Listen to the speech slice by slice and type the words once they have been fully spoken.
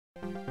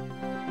The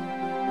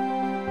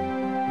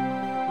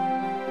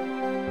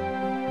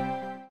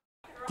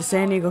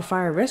San Diego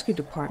Fire Rescue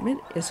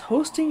Department is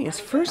hosting its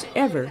first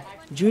ever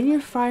Junior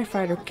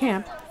Firefighter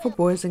Camp for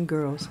boys and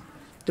girls.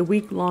 The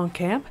week-long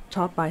camp,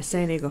 taught by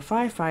San Diego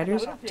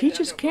firefighters,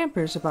 teaches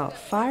campers about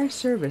fire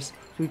service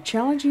through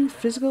challenging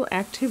physical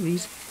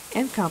activities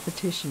and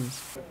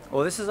competitions.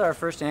 Well, this is our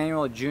first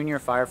annual Junior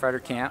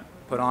Firefighter Camp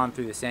put on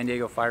through the San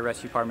Diego Fire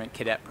Rescue Department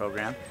Cadet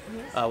Program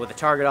with a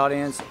target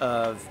audience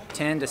of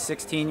 10 to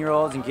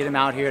 16-year-olds, and get them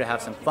out here to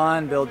have some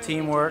fun, build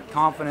teamwork,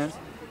 confidence,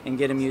 and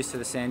get them used to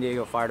the San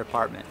Diego Fire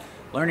Department.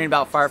 Learning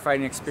about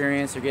firefighting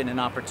experience, they're getting an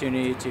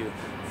opportunity to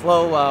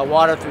flow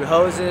water through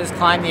hoses,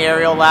 climb the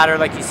aerial ladder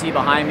like you see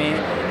behind me.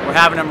 We're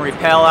having them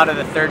rappel out of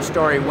the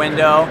third-story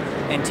window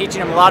and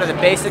teaching them a lot of the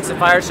basics of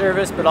fire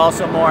service, but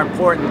also more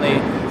importantly,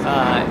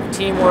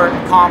 teamwork,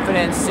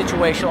 confidence,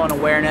 situational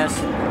awareness,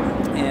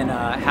 and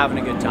having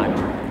a good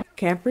time.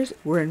 Campers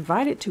were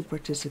invited to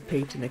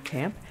participate in the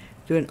camp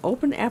through an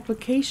open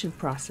application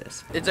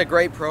process. It's a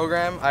great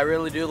program. I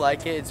really do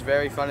like it. It's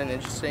very fun and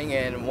interesting,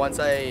 and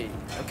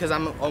because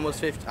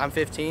I'm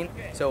 15,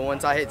 so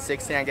once I hit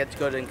 16 I get to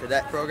go to the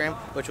cadet program,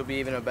 which will be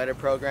even a better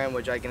program,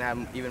 which I can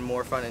have even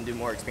more fun and do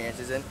more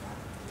experiences in.